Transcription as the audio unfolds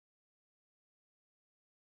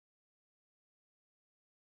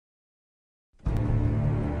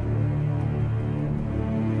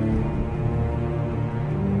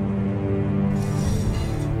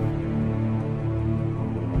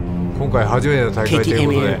回初めての大会という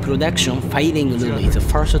ことで KTMMA production fighting rule is the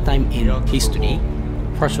first time in history.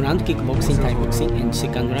 First round kickboxing, Thai boxing, and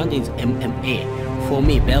second round is MMA. For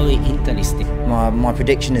me, very interesting. My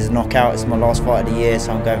prediction is a knockout. It's my last fight of the year,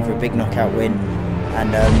 so I'm going for a big knockout win,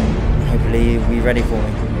 and hopefully you'll be ready for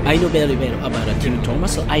me. I know very well about Tim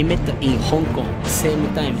Thomas. I met in Hong Kong,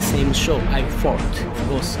 same time, same show. I fought. Of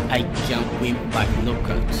course, I can win by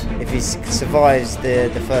knockout. If he survives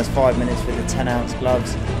the first 5 minutes with the 10-ounce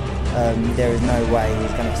gloves, there is no way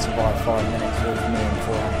he's going to survive 5 minutes with me in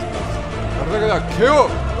 4-ounce gloves.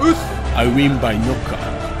 I win by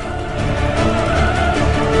knockout.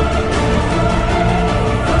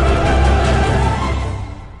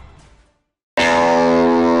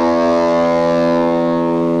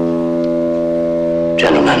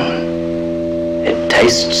 Gentlemen, it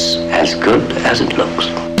tastes as good as it looks.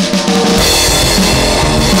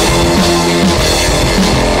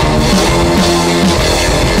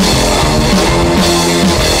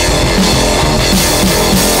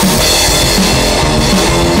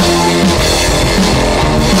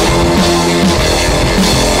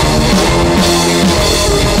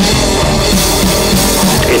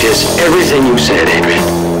 It is everything you said, Adrian.